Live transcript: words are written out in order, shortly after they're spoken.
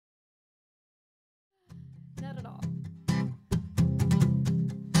that at all.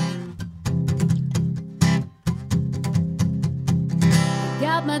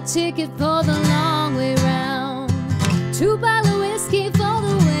 Got my ticket for the long way round, 2 bottle of whiskey for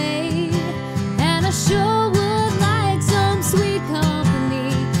the way, and I sure would like some sweet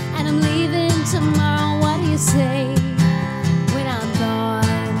company, and I'm leaving tomorrow. What do you say? When I'm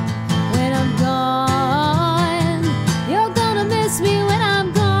gone, when I'm gone, you're gonna miss me when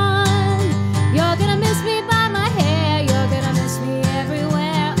I'm gone. You're gonna miss me by my hair, you're gonna miss me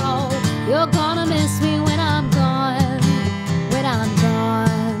everywhere. Oh, you're gonna miss me when I'm gone, when I'm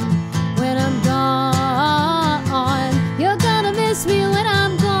gone, when I'm gone. You're gonna miss me when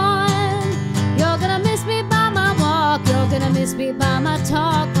I'm gone. You're gonna miss me by my walk, you're gonna miss me by my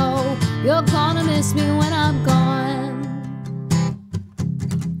talk. Oh, you're gonna miss me when I'm gone.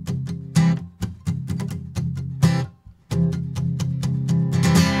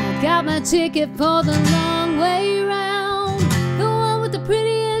 Got my ticket for the long way round, the one with the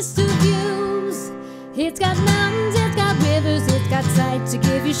prettiest of views. It's got mountains, it's got rivers, it's got sights to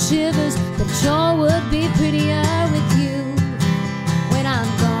give you shivers, but it sure would be prettier with you. When I'm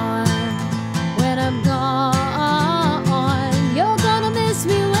gone, when I'm gone, you're gonna miss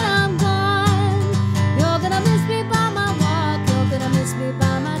me when I'm gone. You're gonna miss me by my walk, you're gonna miss me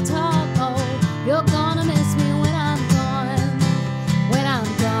by my talk. Oh, you're gonna miss me when I'm gone, when I'm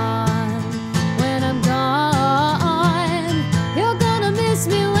gone, when I'm gone. You're gonna miss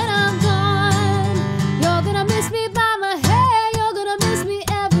me when I'm gone. You're gonna miss me by my hair, you're gonna miss me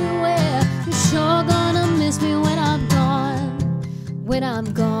everywhere. You're sure gonna miss me when I'm gone, when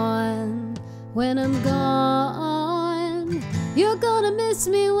I'm gone, when I'm gone. You're gonna miss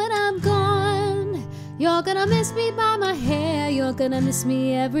me when I'm gone. You're gonna miss me by my hair, you're gonna miss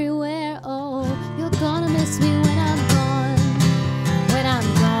me everywhere. Oh, you're gonna miss me when I'm gone, when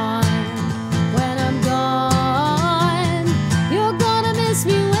I'm gone, when I'm gone. You're gonna miss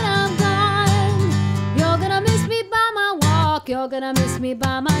me when I'm gone. You're gonna miss me by my walk, you're gonna miss me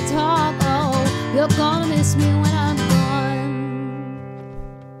by my talk. Oh, you're gonna miss me when I'm gone.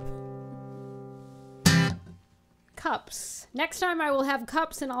 Cups. Next time I will have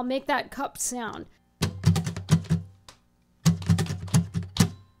cups and I'll make that cup sound.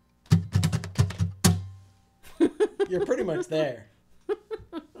 You're pretty much there. I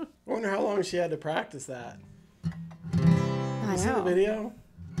wonder how long she had to practice that. I You see the know. video?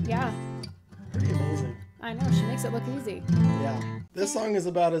 Yeah, Pretty amazing. I know. She makes it look easy. Yeah. This song is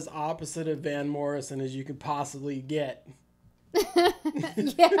about as opposite of Van Morrison as you could possibly get. Yeah,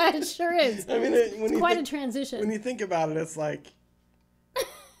 it sure is. I mean, It's quite a transition. When you think about it, it's like,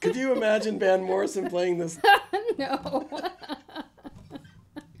 could you imagine Van Morrison playing this? No.